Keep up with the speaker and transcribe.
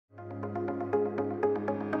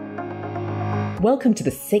Welcome to the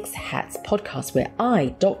Six Hats podcast, where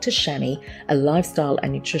I, Dr. Shami, a lifestyle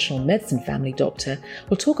and nutritional medicine family doctor,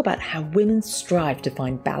 will talk about how women strive to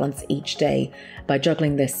find balance each day by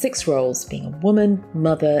juggling their six roles, being a woman,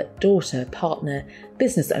 mother, daughter, partner,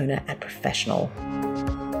 business owner, and professional.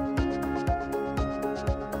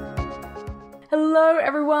 Hello,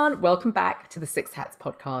 everyone. Welcome back to the Six Hats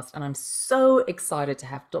podcast. And I'm so excited to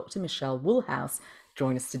have Dr. Michelle Woolhouse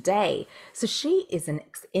join us today. So she is an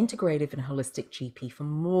integrative and holistic GP for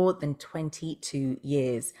more than 22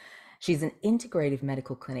 years. She's an integrative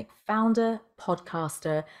medical clinic founder,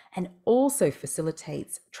 podcaster, and also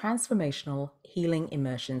facilitates transformational healing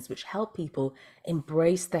immersions which help people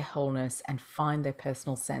embrace their wholeness and find their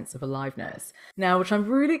personal sense of aliveness. Now, which I'm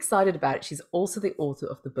really excited about, she's also the author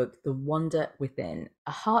of the book, The Wonder Within,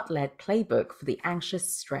 a heart-led playbook for the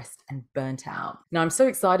anxious, stressed, and burnt out. Now, I'm so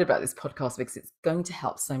excited about this podcast because it's going to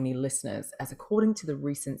help so many listeners, as according to the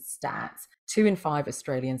recent stats, 2 in 5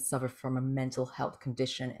 Australians suffer from a mental health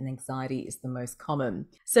condition, and anxiety is the most common.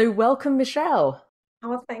 So welcome, Michelle.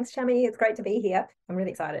 Oh, thanks, Shami. It's great to be here. I'm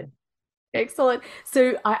really excited. Excellent.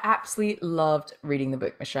 So I absolutely loved reading the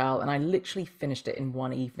book, Michelle, and I literally finished it in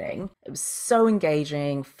one evening. It was so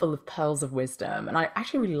engaging, full of pearls of wisdom. And I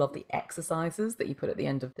actually really love the exercises that you put at the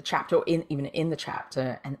end of the chapter, or even in the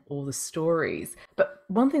chapter, and all the stories. But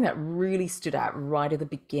one thing that really stood out right at the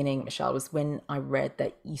beginning, Michelle, was when I read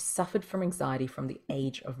that you suffered from anxiety from the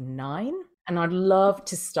age of 9. And I'd love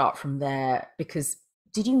to start from there, because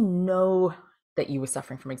did you know that you were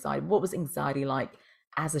suffering from anxiety? What was anxiety like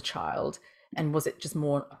as a child? And was it just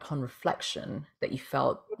more upon reflection that you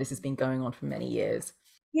felt this has been going on for many years?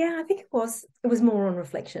 Yeah, I think it was more on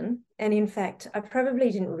reflection. And in fact, I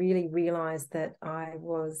probably didn't really realize that I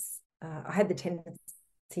had the tendency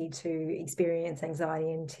to experience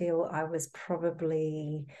anxiety until I was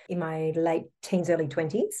probably in my late teens, early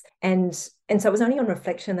 20s. And so it was only on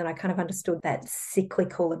reflection that I kind of understood that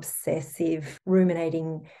cyclical, obsessive,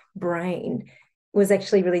 ruminating brain was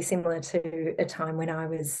actually really similar to a time when I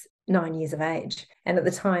was 9 years of age. And at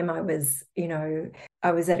the time I was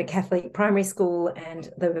at a Catholic primary school, and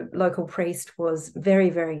the local priest was very,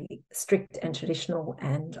 very strict and traditional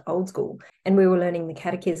and old school. And we were learning the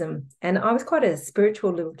catechism. And I was quite a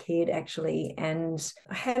spiritual little kid, actually. And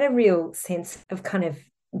I had a real sense of kind of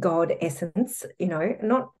God essence,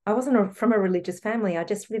 I wasn't from a religious family. I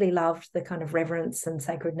just really loved the kind of reverence and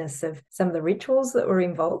sacredness of some of the rituals that were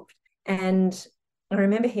involved. And I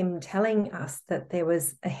remember him telling us that there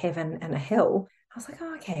was a heaven and a hell. I was like,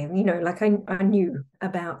 oh, okay, I knew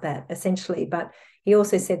about that essentially. But he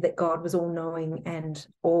also said that God was all knowing and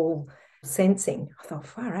all sensing. I thought,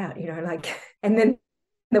 far out, and then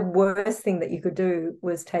the worst thing that you could do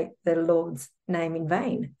was take the Lord's name in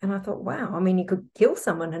vain. And I thought, wow, you could kill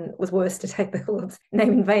someone, and it was worse to take the Lord's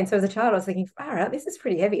name in vain. So as a child, I was thinking, far out, this is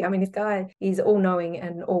pretty heavy. This guy is all knowing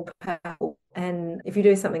and all powerful. And if you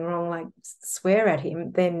do something wrong, like swear at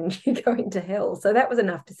him, then you're going to hell. So that was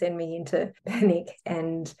enough to send me into panic.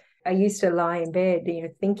 And I used to lie in bed,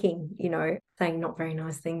 thinking, saying not very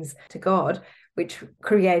nice things to God, which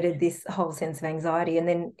created this whole sense of anxiety. And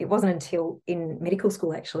then it wasn't until in medical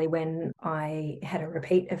school, actually, when I had a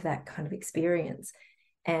repeat of that kind of experience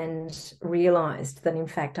and realized that, in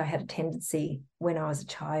fact, I had a tendency when I was a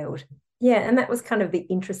child. Yeah, and that was kind of the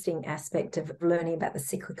interesting aspect of learning about the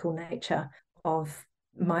cyclical nature of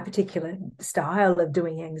my particular style of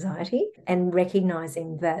doing anxiety, and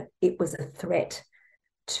recognizing that it was a threat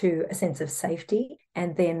to a sense of safety,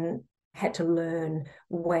 and then had to learn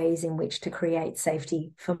ways in which to create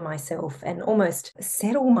safety for myself and almost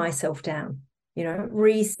settle myself down,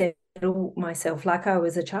 resettle myself like I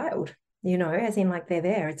was a child. As in, like, they're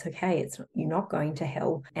there, it's okay, you're not going to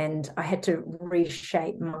hell. And I had to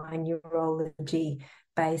reshape my neurology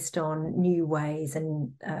based on new ways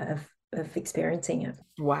and of experiencing it.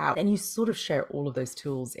 Wow. And you sort of share all of those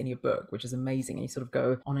tools in your book, which is amazing. And you sort of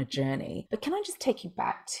go on a journey. But can I just take you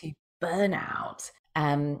back to burnout?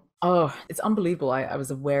 It's unbelievable. I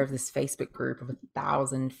was aware of this Facebook group of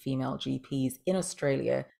 1,000 female GPs in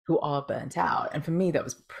Australia who are burnt out. And for me, that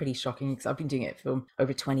was pretty shocking, because I've been doing it for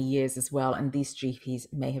over 20 years as well. And these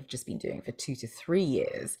GPs may have just been doing it for 2 to 3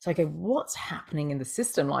 years. So I go, what's happening in the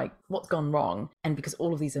system? Like, what's gone wrong? And because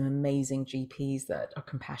all of these are amazing GPs that are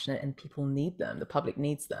compassionate and people need them, the public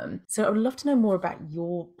needs them. So I would love to know more about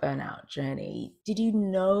your burnout journey. Did you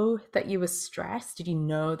know that you were stressed? Did you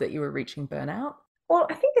know that you were reaching burnout? Well,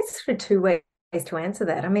 I think there's sort of two ways to answer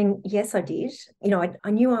that. Yes, I did. I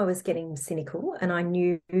knew I was getting cynical, and I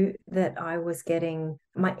knew that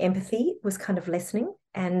my empathy was kind of lessening.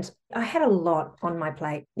 And I had a lot on my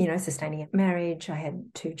plate, sustaining a marriage. I had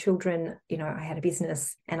 2 children, I had a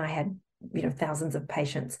business, and I had thousands of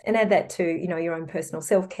patients, and add that to, your own personal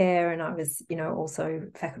self-care. And I was, also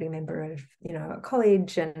faculty member of, a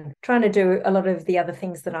college, and trying to do a lot of the other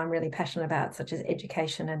things that I'm really passionate about, such as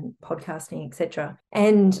education and podcasting, etc.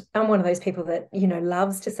 And I'm one of those people that,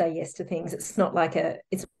 loves to say yes to things. It's not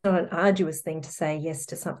an arduous thing to say yes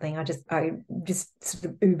to something. I just sort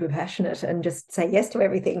of uber passionate and just say yes to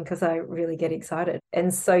everything because I really get excited.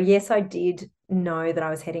 And so, yes, I did know that I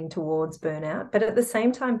was heading towards burnout, but at the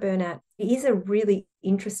same time, burnout is a really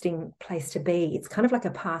interesting place to be. It's kind of like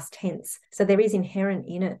a past tense. So there is inherent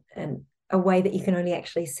in it and a way that you can only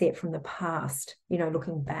actually see it from the past,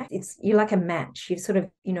 looking back. You're like a match. You sort of,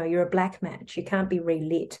 you're a black match. You can't be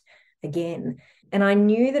relit again. And I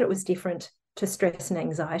knew that it was different to stress and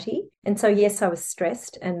anxiety. And so, yes, I was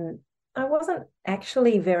stressed and I wasn't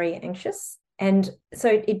actually very anxious. And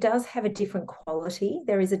so it does have a different quality.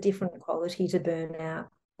 There is a different quality to burnout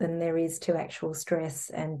than there is to actual stress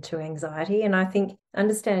and to anxiety. And I think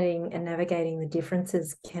understanding and navigating the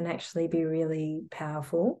differences can actually be really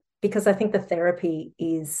powerful, because I think the therapy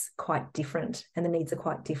is quite different and the needs are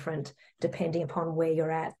quite different depending upon where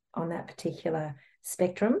you're at on that particular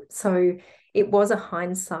spectrum. So it was a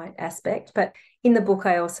hindsight aspect, but in the book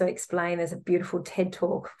I also explain, there's a beautiful TED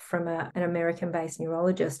talk from an American-based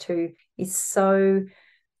neurologist who is so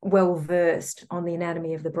well versed on the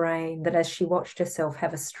anatomy of the brain that as she watched herself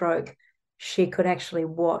have a stroke, she could actually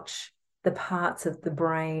watch the parts of the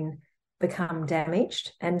brain become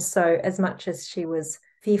damaged. And so as much as she was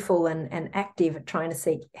fearful and active at trying to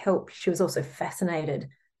seek help, she was also fascinated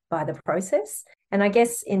by the process. And I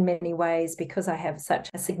guess in many ways, because I have such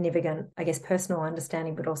a significant, personal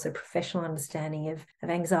understanding, but also professional understanding of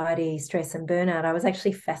anxiety, stress, and burnout, I was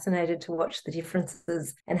actually fascinated to watch the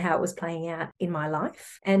differences and how it was playing out in my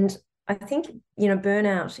life. And I think,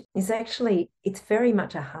 burnout is actually, it's very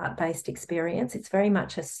much a heart-based experience. It's very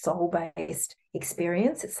much a soul-based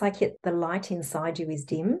experience. It's like the light inside you is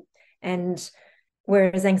dim. And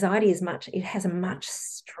whereas anxiety it has a much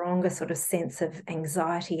stronger sort of sense of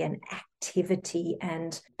anxiety and activity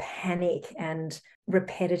and panic and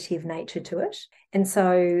repetitive nature to it. And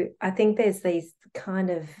so I think there's these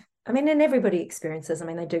kind of, and everybody experiences,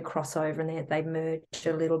 they do cross over and they merge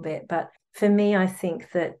a little bit. But for me, I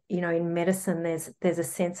think that, in medicine, there's a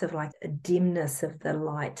sense of like a dimness of the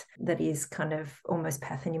light that is kind of almost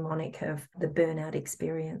pathognomonic of the burnout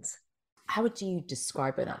experience. How would you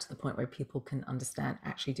describe burnout to the point where people can understand,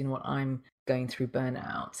 actually, do you know what, I'm going through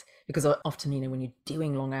burnout? Because often, when you're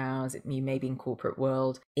doing long hours, you may be in corporate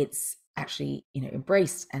world, it's actually,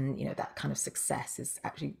 embraced, and, that kind of success is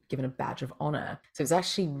actually given a badge of honor. So it's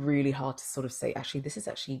actually really hard to sort of say, actually, this is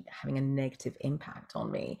actually having a negative impact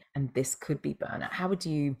on me, and this could be burnout. How would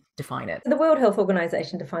you define it? The World Health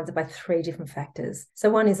Organization defines it by 3 different factors. So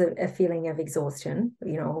one is a feeling of exhaustion,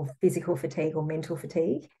 or physical fatigue or mental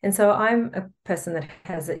fatigue. And so I'm a person that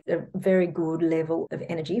has a very good level of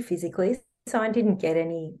energy physically. So I didn't get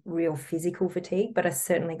any real physical fatigue, but I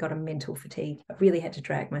certainly got a mental fatigue. I really had to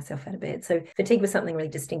drag myself out of bed. So fatigue was something really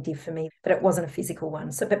distinctive for me, but it wasn't a physical one.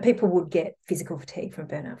 But people would get physical fatigue from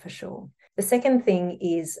burnout for sure. The second thing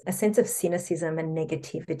is a sense of cynicism and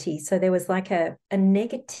negativity. So there was like a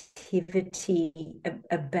negativity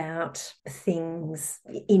about things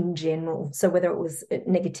in general. So whether it was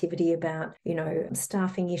negativity about,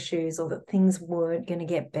 staffing issues, or that things weren't going to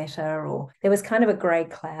get better, or there was kind of a grey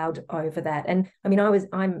cloud over that. And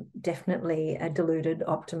I'm definitely a deluded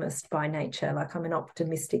optimist by nature. Like, I'm an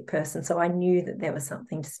optimistic person. So I knew that there was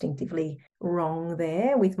something distinctively wrong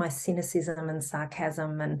there with my cynicism and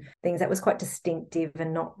sarcasm and things. That was quite distinctive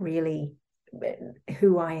and not really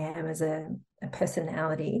who I am as a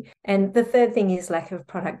personality. And the third thing is lack of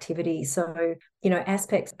productivity. So,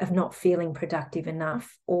 aspects of not feeling productive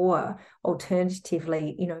enough, or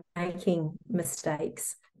alternatively, making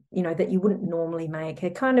mistakes, that you wouldn't normally make, are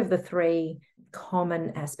kind of the 3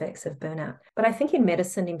 common aspects of burnout. But I think in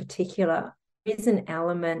medicine in particular, is an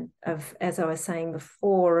element of, as I was saying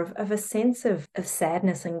before, of a sense of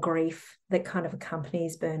sadness and grief that kind of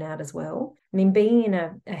accompanies burnout as well. Being in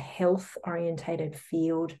a health-orientated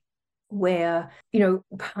field where,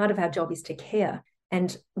 part of our job is to care.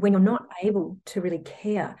 And when you're not able to really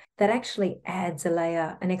care, that actually adds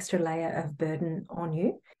an extra layer of burden on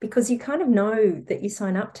you, because you kind of know that you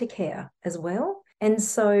sign up to care as well. And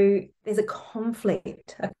so there's a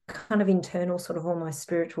conflict, a kind of internal sort of almost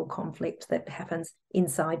spiritual conflict that happens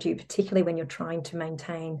inside you, particularly when you're trying to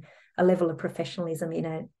maintain a level of professionalism in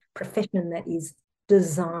a profession that is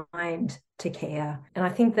designed to care. And I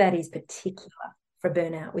think that is particular for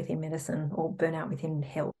burnout within medicine, or burnout within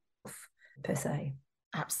health per se.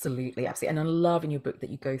 Absolutely, absolutely. And I love in your book that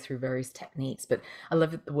you go through various techniques, but I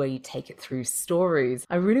love the way you take it through stories.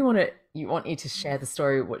 I really want you to share the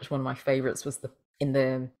story, which one of my favorites was the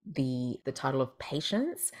title of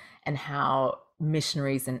Patience, and how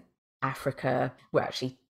missionaries in Africa were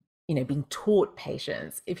actually, being taught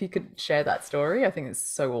patience. If you could share that story, I think it's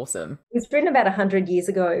so awesome. It was written about 100 years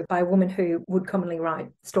ago by a woman who would commonly write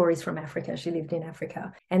stories from Africa. She lived in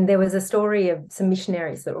Africa. And there was a story of some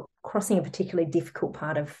missionaries that were crossing a particularly difficult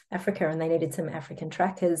part of Africa, and they needed some African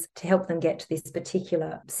trackers to help them get to this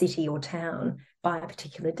particular city or town by a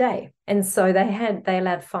particular day. And so they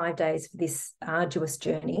allowed 5 days for this arduous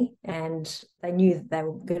journey, and they knew that they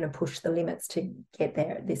were going to push the limits to get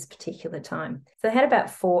there at this particular time. So they had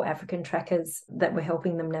about 4 African trackers that were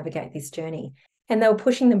helping them navigate this journey. And they were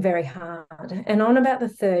pushing them very hard. And on about the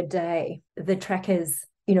 3rd day, the trackers,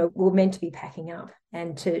 were meant to be packing up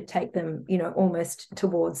and to take them, almost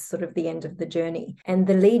towards sort of the end of the journey. And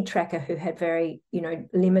the lead tracker, who had very,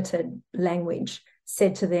 limited language,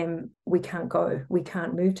 said to them, "We can't go, we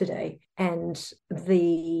can't move today." And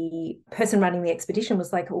the person running the expedition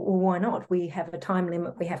was like, "Well, why not? We have a time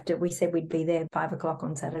limit. We said we'd be there 5 o'clock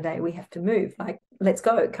on Saturday. We have to move. Like, let's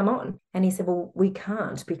go, come on." And he said, "Well, we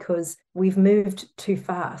can't because we've moved too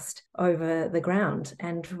fast over the ground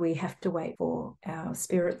and we have to wait for our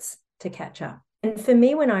spirits to catch up." And for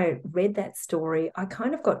me, when I read that story, I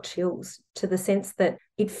kind of got chills, to the sense that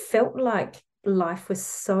it felt like life was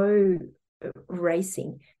so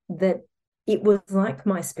racing that it was like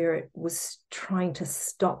my spirit was trying to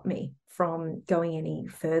stop me from going any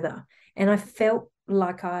further. And I felt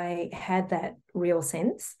like I had that real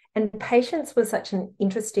sense. And patience was such an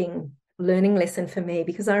interesting learning lesson for me,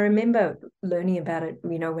 because I remember learning about it,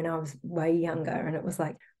 when I was way younger, and it was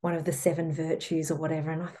like one of the 7 virtues or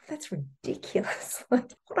whatever. And I thought, that's ridiculous.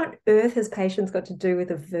 Like, what on earth has patience got to do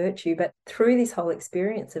with a virtue? But through this whole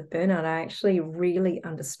experience of burnout, I actually really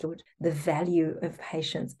understood the value of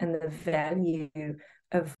patience and the value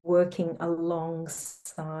of working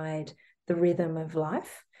alongside the rhythm of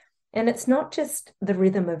life. And it's not just the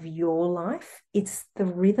rhythm of your life, it's the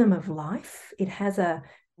rhythm of life. It has a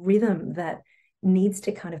rhythm that needs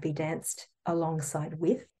to kind of be danced alongside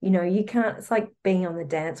with. You can't, it's like being on the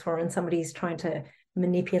dance floor and somebody's trying to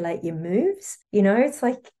manipulate your moves. It's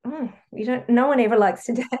like, no one ever likes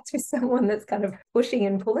to dance with someone that's kind of pushing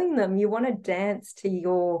and pulling them. You want to dance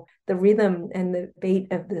to the rhythm and the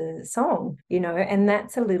beat of the song, and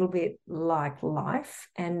that's a little bit like life.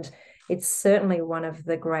 And it's certainly one of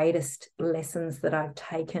the greatest lessons that I've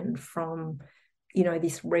taken from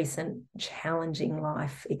this recent challenging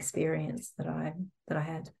life experience that I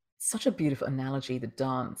had. Such a beautiful analogy, the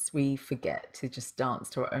dance. We forget to just dance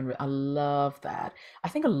to our own. I love that. I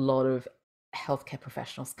think a lot of healthcare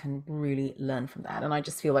professionals can really learn from that. And I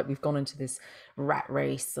just feel like we've gone into this rat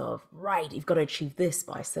race of, right, you've got to achieve this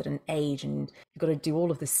by a certain age and you've got to do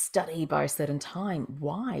all of this study by a certain time.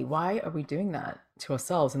 Why? Why are we doing that to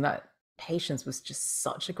ourselves? And that patience was just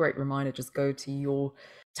such a great reminder. Just go to your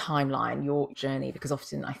timeline, your journey, because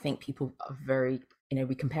often I think people are very,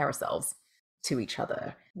 we compare ourselves to each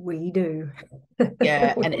other. We do.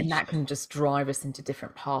 Yeah, and that can just drive us into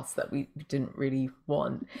different paths that we didn't really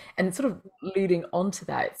want. And sort of leading on to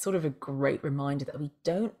that, it's sort of a great reminder that we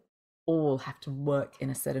don't all have to work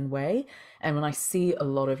in a certain way. And when I see a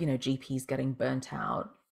lot of, GPs getting burnt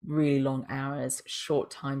out, really long hours,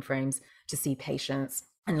 short time frames to see patients,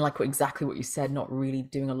 and like exactly what you said, not really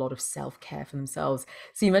doing a lot of self-care for themselves.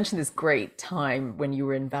 So you mentioned this great time when you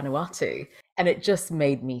were in Vanuatu, and it just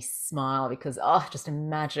made me smile because, just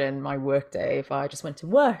imagine my workday if I just went to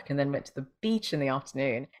work and then went to the beach in the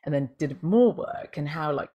afternoon and then did more work, and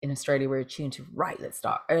how, like, in Australia, we're attuned to, right, let's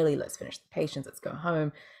start early, let's finish the patients, let's go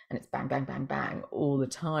home. And it's bang, bang, bang, bang all the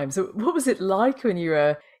time. So what was it like when you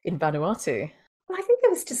were in Vanuatu? Well, I think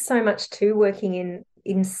there was just so much too, working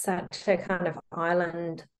in such a kind of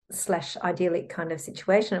island / idyllic kind of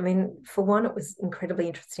situation. I mean, for one, it was incredibly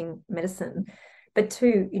interesting medicine, but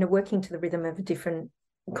two, working to the rhythm of a different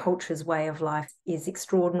culture's way of life is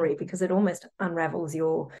extraordinary, because it almost unravels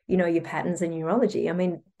your patterns and neurology. I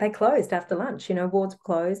mean, they closed after lunch, wards were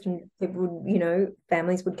closed, and people would,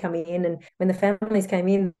 families would come in, and when the families came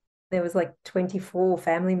in, there was like 24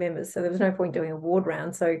 family members, so there was no point doing a ward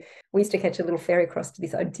round. So we used to catch a little ferry across to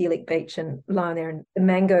this idyllic beach and lie there, and the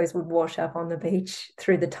mangoes would wash up on the beach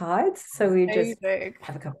through the tides. So we'd just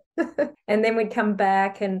have a couple and then we'd come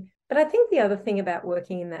back. But I think the other thing about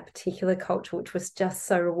working in that particular culture, which was just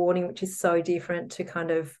so rewarding, which is so different to kind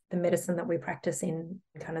of the medicine that we practice in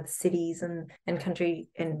kind of the cities and country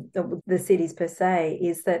and the cities per se,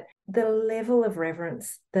 is that the level of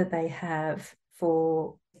reverence that they have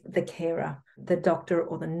for the carer, the doctor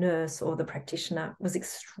or the nurse or the practitioner, was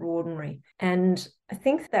extraordinary. And I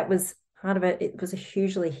think that was part of it. It was a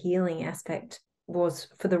hugely healing aspect, was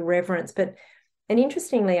for the reverence. And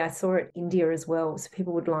interestingly, I saw it in India as well. So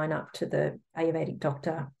people would line up to the Ayurvedic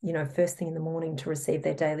doctor, first thing in the morning to receive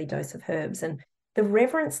their daily dose of herbs. And the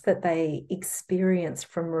reverence that they experienced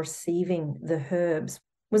from receiving the herbs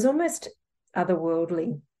was almost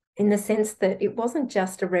otherworldly, in the sense that it wasn't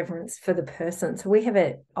just a reverence for the person. So we have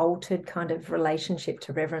an altered kind of relationship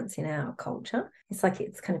to reverence in our culture. It's like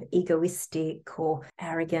it's kind of egoistic or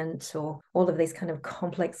arrogant or all of these kind of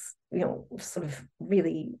complex, sort of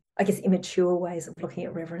really, I guess, immature ways of looking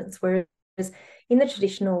at reverence. Whereas in the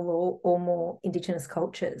traditional or more Indigenous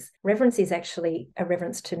cultures, reverence is actually a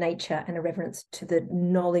reverence to nature and a reverence to the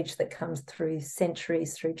knowledge that comes through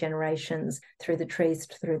centuries, through generations, through the trees,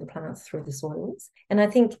 through the plants, through the soils. And I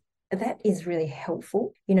think that is really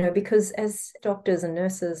helpful, because as doctors and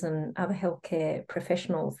nurses and other healthcare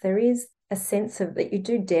professionals, there is a sense of that you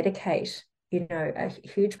do dedicate a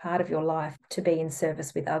huge part of your life to be in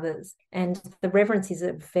service with others. And the reverence is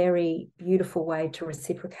a very beautiful way to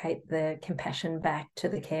reciprocate the compassion back to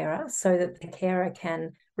the carer, so that the carer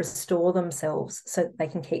can restore themselves so that they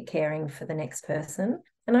can keep caring for the next person.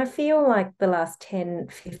 And I feel like the last 10,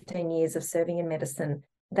 15 years of serving in medicine,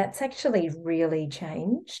 that's actually really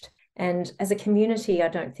changed. And as a community, I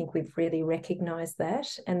don't think we've really recognised that.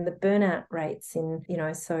 And the burnout rates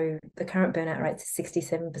so the current burnout rates is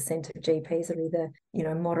 67% of GPs are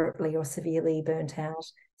either, moderately or severely burnt out.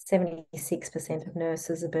 76% of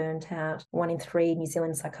nurses are burnt out. 1 in 3 New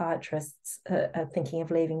Zealand psychiatrists are thinking of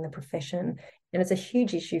leaving the profession. And it's a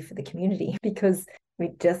huge issue for the community because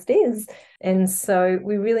it just is. And so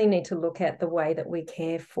we really need to look at the way that we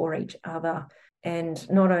care for each other, and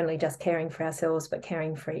not only just caring for ourselves, but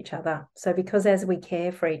caring for each other. So because as we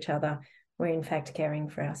care for each other, we're in fact caring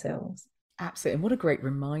for ourselves. Absolutely. And what a great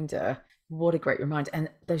reminder. What a great reminder. And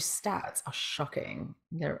those stats are shocking.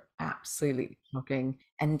 They're absolutely shocking.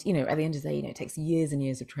 And, at the end of the day, it takes years and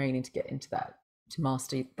years of training to get into that, to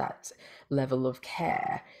master that level of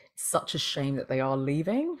care. It's such a shame that they are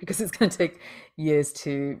leaving, because it's going to take years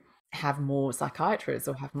to have more psychiatrists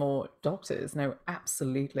or have more doctors. No,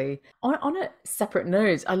 absolutely. On a separate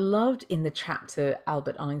note, I loved in the chapter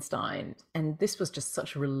Albert Einstein, and this was just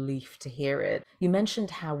such a relief to hear it. You mentioned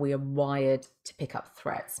how we are wired to pick up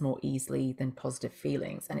threats more easily than positive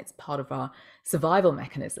feelings, and it's part of our survival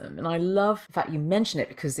mechanism. And I love the fact you mentioned it,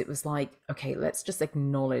 because it was like, okay, let's just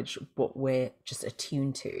acknowledge what we're just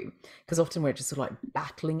attuned to, because often we're just sort of like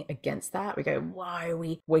battling against that. We go, why are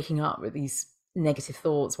we waking up with these negative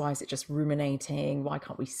thoughts? Why is it just ruminating? Why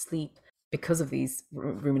can't we sleep? Because of these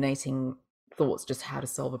ruminating thoughts, just how to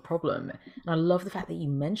solve a problem. And I love the fact that you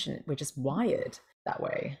mentioned it. We're just wired that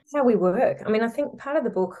way. It's how we work. I mean, I think part of the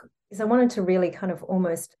book is I wanted to really kind of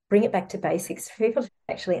almost bring it back to basics for people to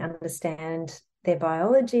actually understand their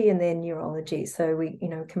biology and their neurology. So we,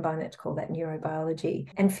 combine that to call that neurobiology,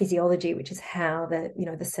 and physiology, which is how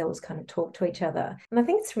the cells kind of talk to each other. And I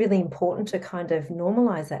think it's really important to kind of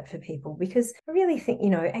normalize that for people, because I really think,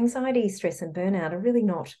 anxiety, stress, and burnout are really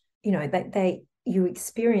not, you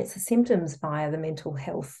experience the symptoms via the mental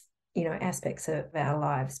health, aspects of our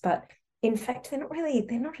lives. But in fact, they're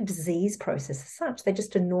not a disease process as such. They're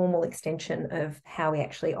just a normal extension of how we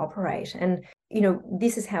actually operate. And,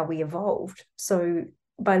 this is how we evolved. So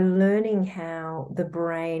by learning how the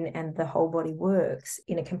brain and the whole body works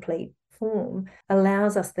in a complete form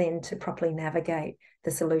allows us then to properly navigate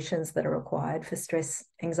the solutions that are required for stress,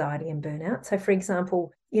 anxiety, and burnout. So, for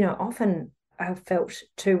example, often I felt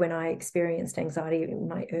too, when I experienced anxiety in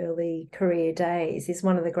my early career days, is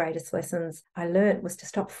one of the greatest lessons I learned was to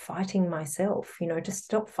stop fighting myself, to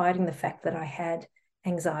stop fighting the fact that I had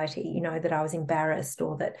anxiety, that I was embarrassed,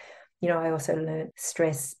 or that, I also learned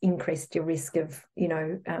stress increased your risk of,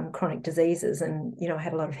 chronic diseases. And, I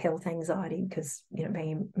had a lot of health anxiety because, being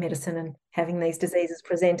in medicine and having these diseases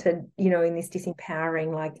presented, in this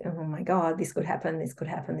disempowering, like, oh my God, this could happen, this could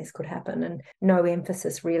happen, this could happen. And no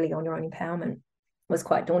emphasis really on your own empowerment was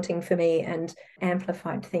quite daunting for me and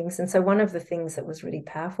amplified things. And so one of the things that was really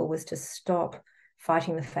powerful was to stop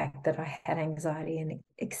fighting the fact that I had anxiety and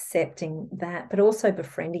accepting that, but also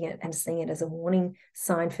befriending it and seeing it as a warning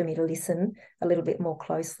sign for me to listen a little bit more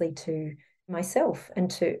closely to myself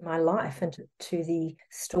and to my life and to the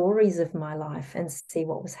stories of my life, and see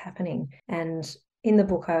what was happening. And in the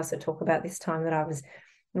book, I also talk about this time that I was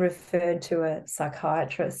referred to a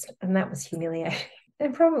psychiatrist, and that was humiliating.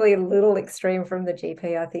 And probably a little extreme from the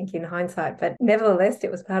GP, I think, in hindsight, but nevertheless, it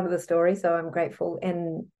was part of the story. So I'm grateful.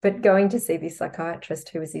 But going to see this psychiatrist,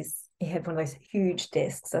 who was this he had one of those huge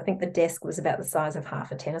desks. I think the desk was about the size of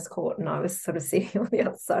half a tennis court, and I was sort of sitting on the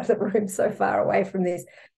other side of the room, so far away from this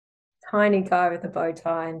tiny guy with a bow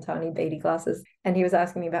tie and tiny beady glasses. And he was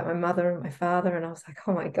asking me about my mother and my father, and I was like,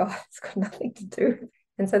 oh my God, it's got nothing to do.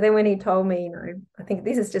 And so then when he told me, I think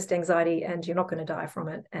this is just anxiety and you're not going to die from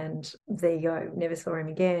it, and there you go, never saw him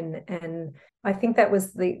again. And I think that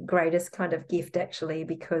was the greatest kind of gift, actually,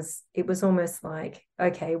 because it was almost like,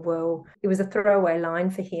 okay, well, it was a throwaway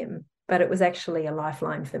line for him, but it was actually a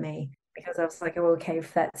lifeline for me, because I was like, oh, okay,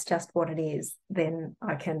 if that's just what it is, then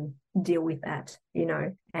I can deal with that,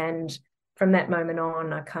 And from that moment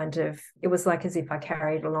on, it was like as if I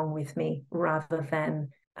carried it along with me rather than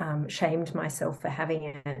shamed myself for having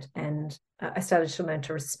it. And I started to learn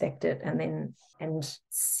to respect it and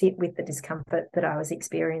sit with the discomfort that I was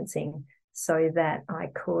experiencing so that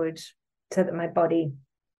my body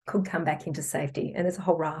could come back into safety. And there's a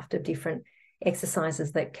whole raft of different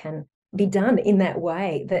exercises that can be done in that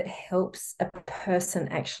way that helps a person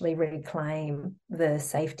actually reclaim the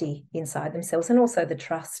safety inside themselves and also the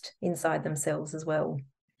trust inside themselves as well.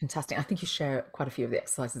 Fantastic. I think you share quite a few of the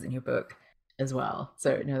exercises in your book as well.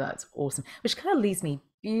 So, no, that's awesome. Which kind of leads me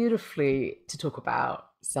beautifully to talk about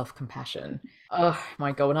self-compassion. Oh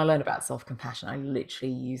my God, when I learned about self-compassion, I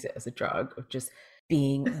literally use it as a drug of just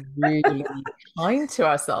being really kind to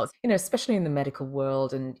ourselves, especially in the medical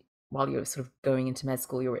world. And while you're sort of going into med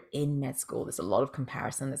school, you're in med school, there's a lot of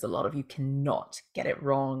comparison. There's a lot of you cannot get it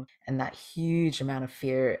wrong. And that huge amount of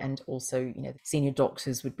fear. And also, senior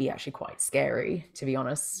doctors would be actually quite scary, to be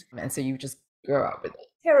honest. And so you just grow up with it.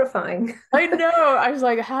 Terrifying. I know. I was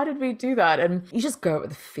like, how did we do that? And you just grow up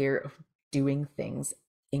with the fear of doing things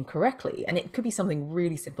incorrectly. And it could be something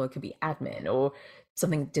really simple. It could be admin or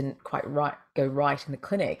something didn't quite go right in the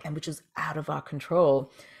clinic, and which is out of our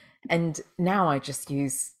control. And now I just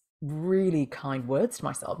use really kind words to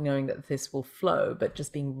myself, knowing that this will flow, but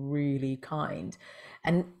just being really kind.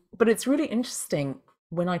 But it's really interesting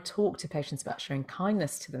when I talk to patients about showing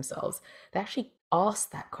kindness to themselves, they actually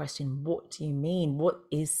ask that question, what do you mean? What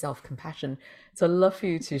is self-compassion? So I'd love for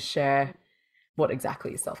you to share what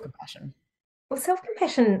exactly is self-compassion. Well,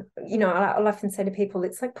 self-compassion, I'll often say to people,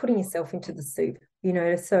 it's like putting yourself into the soup,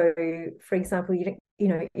 So, for example,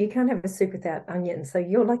 you can't have a soup without onion. So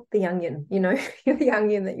you're like the onion, you're the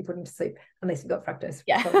onion that you put into soup, unless you've got fructose.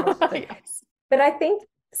 Yeah. Yes. But I think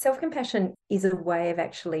self-compassion is a way of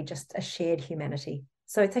actually just a shared humanity.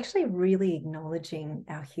 So it's actually really acknowledging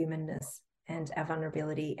our humanness and our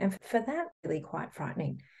vulnerability. And for that, really quite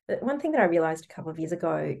frightening. But one thing that I realized a couple of years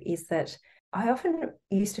ago is that I often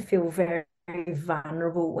used to feel very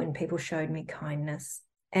vulnerable when people showed me kindness.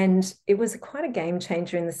 And it was quite a game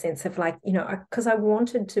changer in the sense of because I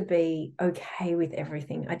wanted to be okay with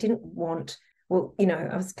everything. I didn't want, I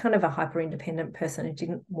was kind of a hyper independent person. I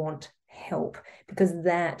didn't want help because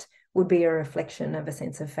that would be a reflection of a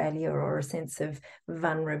sense of failure or a sense of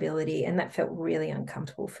vulnerability. And that felt really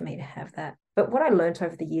uncomfortable for me to have that. But what I learned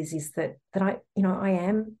over the years is that I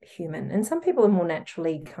am human. And some people are more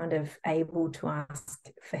naturally kind of able to ask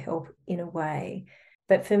for help in a way.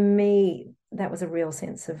 But for me, that was a real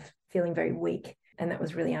sense of feeling very weak. And that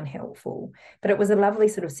was really unhelpful. But it was a lovely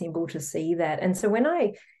sort of symbol to see that. And so when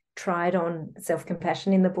I tried on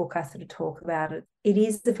self-compassion in the book, I sort of talk about it. It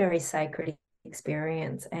is a very sacred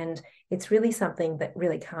experience, and it's really something that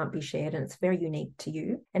really can't be shared, and it's very unique to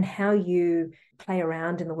you. And how you play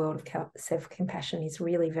around in the world of self-compassion is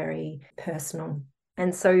really very personal.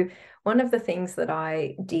 And so one of the things that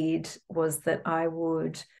I did was that I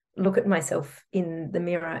would look at myself in the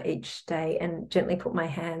mirror each day and gently put my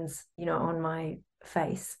hands, on my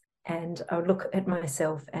face. And I would look at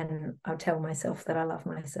myself and I would tell myself that I love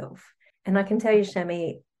myself. And I can tell you,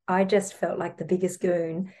 Shami, I just felt like the biggest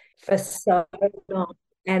goon for so long.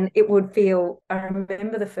 And it would feel, I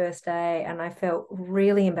remember the first day and I felt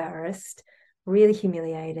really embarrassed, really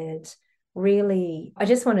humiliated, I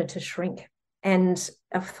just wanted to shrink. And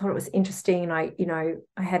I thought it was interesting. And I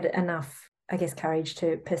had enough, I guess, courage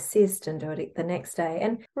to persist and do it the next day.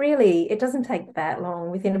 And really, it doesn't take that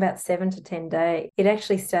long. Within about 7 to 10 days, it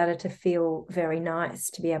actually started to feel very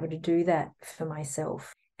nice to be able to do that for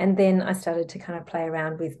myself. And then I started to kind of play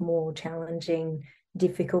around with more challenging,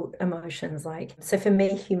 difficult emotions. So for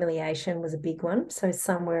me, humiliation was a big one. So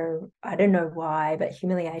somewhere, I don't know why, but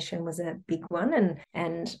humiliation was a big one,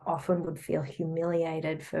 and often would feel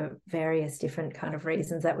humiliated for various different kind of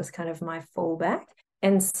reasons. That was kind of my fallback.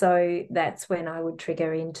 And so that's when I would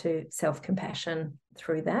trigger into self-compassion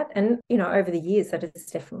through that. And, over the years, that has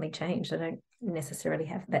definitely changed. I don't necessarily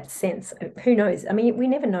have that sense. Who knows? I mean, we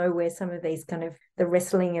never know where some of these kind of the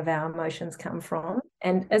wrestling of our emotions come from.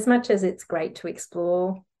 And as much as it's great to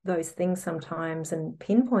explore those things sometimes and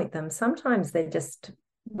pinpoint them. Sometimes they're just,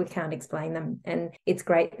 we can't explain them. And it's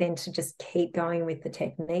great then to just keep going with the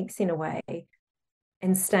techniques in a way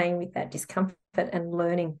and staying with that discomfort and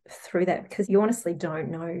learning through that, because you honestly don't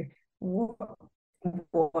know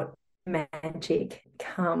what magic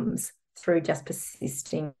comes through just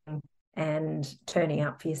persisting and turning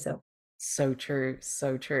up for yourself. So true,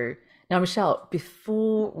 so true. Now, Michelle,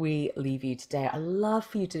 before we leave you today, I'd love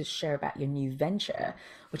for you to share about your new venture,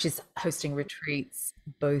 which is hosting retreats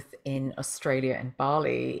both in Australia and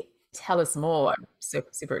Bali. Tell us more. I'm super,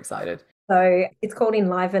 super excited. So it's called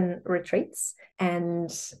Enliven Retreats,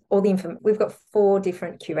 and all the info. We've got 4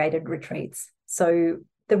 different curated retreats. So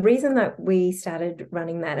the reason that we started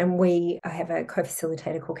running that, and I have a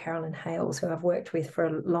co-facilitator called Carolyn Hales, who I've worked with for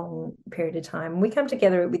a long period of time. We come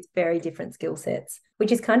together with very different skill sets, which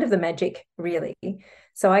is kind of the magic, really.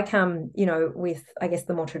 So I come, with, I guess,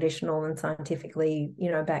 the more traditional and scientifically,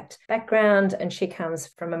 backed background, and she comes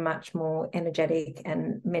from a much more energetic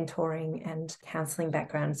and mentoring and counseling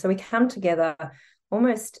background. So we come together,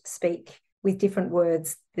 almost speak with different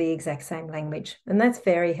words the exact same language. And that's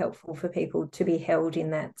very helpful for people to be held in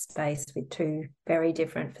that space with 2 very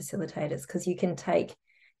different facilitators, because you can take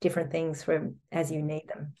different things from as you need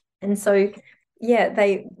them. And so, yeah,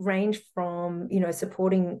 they range from,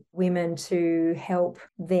 supporting women to help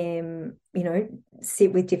them,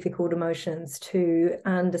 sit with difficult emotions, to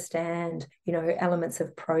understand, elements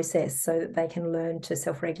of process so that they can learn to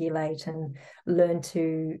self-regulate and learn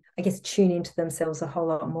to, I guess, tune into themselves a whole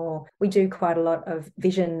lot more. We do quite a lot of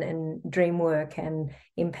vision and dream work and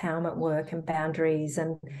empowerment work and boundaries,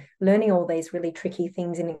 and learning all these really tricky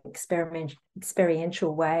things in an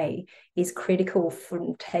experiential way is critical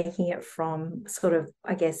from taking it from sort of,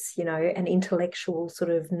 I guess, an intellectual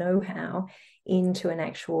sort of know-how into an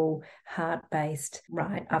actual heart-based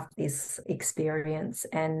right of this experience.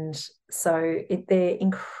 And so they're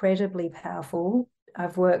incredibly powerful.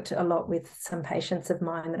 I've worked a lot with some patients of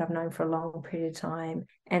mine that I've known for a long period of time,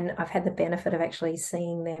 and I've had the benefit of actually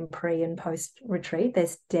seeing them pre and post retreat.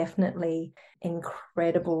 There's definitely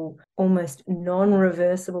incredible, almost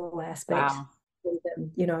non-reversible aspect Wow. to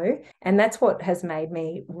them, and that's what has made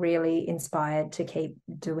me really inspired to keep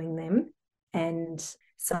doing them. And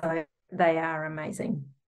so they are amazing.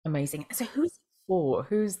 Amazing. So who's it for?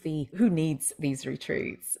 Who needs these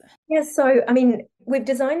retreats? Yeah, so I mean, we've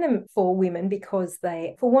designed them for women because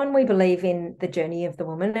for one, we believe in the journey of the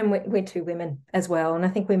woman, and we're 2 women as well. And I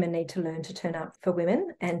think women need to learn to turn up for women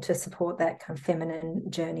and to support that kind of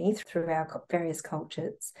feminine journey through our various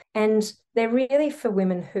cultures. And they're really for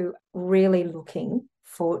women who are really looking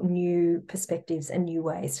for new perspectives and new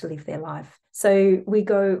ways to live their life. So we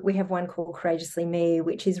have one called Courageously Me,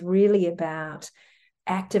 which is really about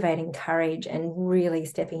activating courage and really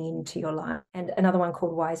stepping into your life. And another one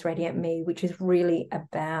called Wise Radiant Me, which is really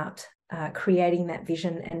about creating that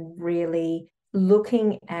vision and really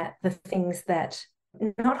looking at the things that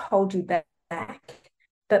not hold you back,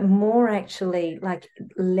 but more actually like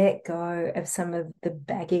let go of some of the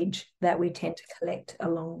baggage that we tend to collect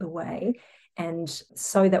along the way, and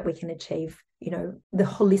so that we can achieve, the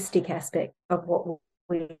holistic aspect of what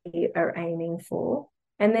we are aiming for.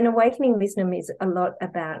 And then awakening wisdom is a lot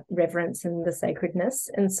about reverence and the sacredness.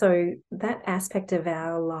 And so that aspect of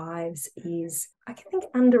our lives is, I think,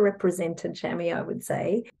 underrepresented, Jamie, I would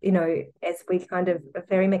say, as we kind of are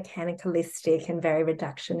very mechanicalistic and very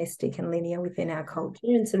reductionistic and linear within our culture,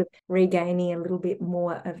 and sort of regaining a little bit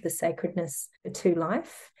more of the sacredness to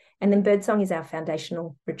life. And then Birdsong is our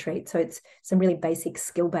foundational retreat. So it's some really basic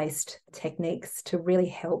skill-based techniques to really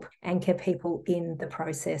help anchor people in the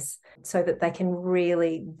process so that they can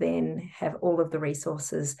really then have all of the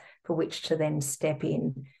resources for which to then step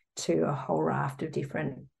in to a whole raft of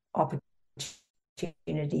different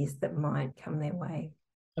opportunities that might come their way.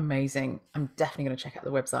 Amazing. I'm definitely going to check out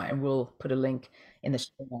the website, and we'll put a link in the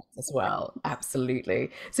show notes as well. Absolutely.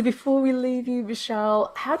 So before we leave you,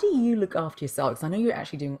 Michelle, how do you look after yourself? Because I know you're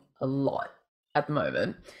actually doing a lot at the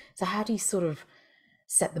moment. So how do you sort of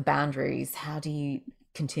set the boundaries? How do you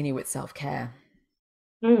continue with self-care?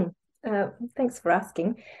 Mm. Thanks for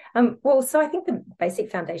asking. Well, so I think the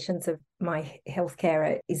basic foundations of my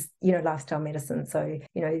healthcare is, lifestyle medicine. So,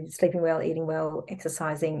 sleeping well, eating well,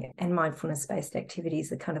 exercising, and mindfulness-based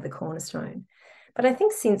activities are kind of the cornerstone. But I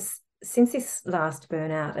think since this last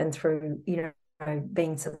burnout and through,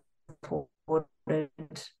 being supported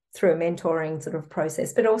through a mentoring sort of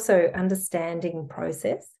process, but also understanding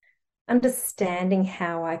process, understanding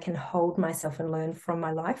how I can hold myself and learn from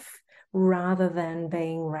my life rather than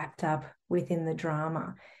being wrapped up within the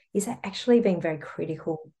drama, is actually being very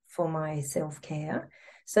critical for my self-care.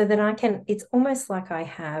 so that I can, it's almost like I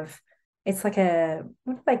have, it's like a,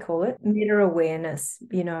 what do they call it? Meta awareness,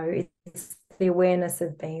 it's the awareness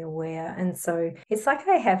of being aware. And so it's like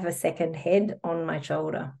I have a second head on my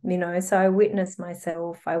shoulder, so I witness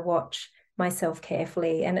myself, I watch myself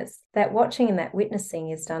carefully. And it's that watching and that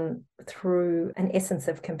witnessing is done through an essence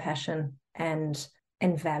of compassion and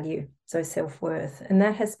value, so self-worth. And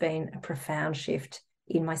that has been a profound shift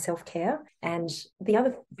in my self-care. And the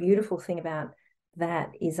other beautiful thing about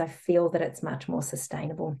that is I feel that it's much more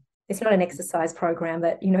sustainable. It's not an exercise program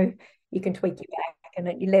that, you can tweak your back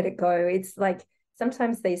and you let it go. It's like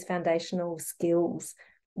sometimes these foundational skills,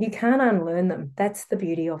 you can't unlearn them. That's the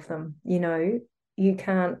beauty of them. You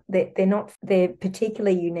can't, they're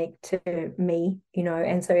particularly unique to me,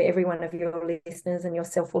 and so every one of your listeners and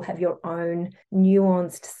yourself will have your own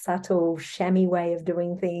nuanced, subtle, chamois way of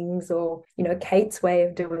doing things, or, Kate's way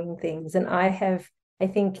of doing things. And I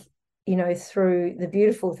think, through the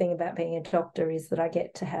beautiful thing about being a doctor is that I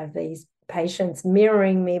get to have these patients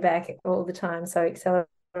mirroring me back all the time. So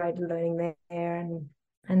accelerated learning there.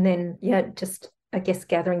 And then, just, I guess,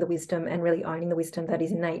 gathering the wisdom and really owning the wisdom that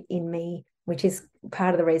is innate in me, which is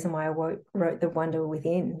part of the reason why I wrote The Wonder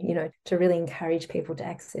Within, to really encourage people to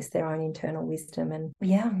access their own internal wisdom. And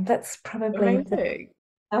that's probably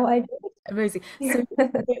how I do it. Amazing. So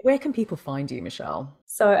where can people find you, Michelle?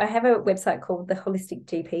 So I have a website called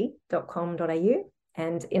theholisticgp.com.au,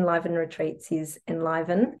 and Enliven Retreats is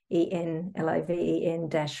enliven,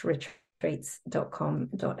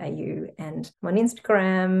 enliven-retreats.com.au. And I'm on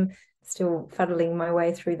Instagram, still fuddling my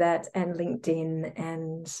way through that, and LinkedIn.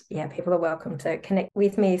 And people are welcome to connect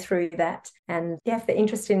with me through that. And if they're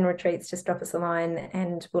interested in retreats, just drop us a line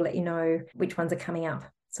and we'll let you know which ones are coming up.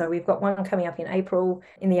 So we've got one coming up in April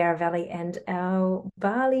in the Yarra Valley and our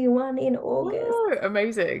Bali one in August. Oh,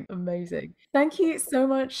 amazing. Thank you so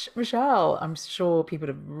much, Michelle. I'm sure people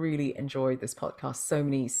have really enjoyed this podcast. So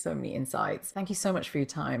many insights. Thank you so much for your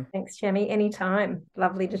time. Thanks, Jamie. Anytime.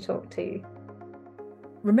 Lovely to talk to you.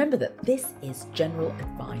 Remember that this is general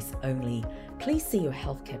advice only. Please see your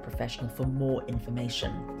healthcare professional for more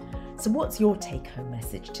information. So what's your take-home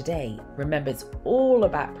message today? Remember, it's all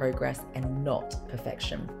about progress and not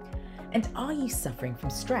perfection. And are you suffering from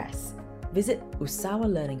stress? Visit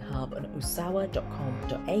Usawa Learning Hub on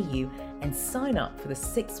usawa.com.au and sign up for the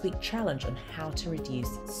 6-week challenge on how to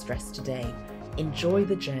reduce stress today. Enjoy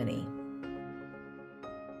the journey.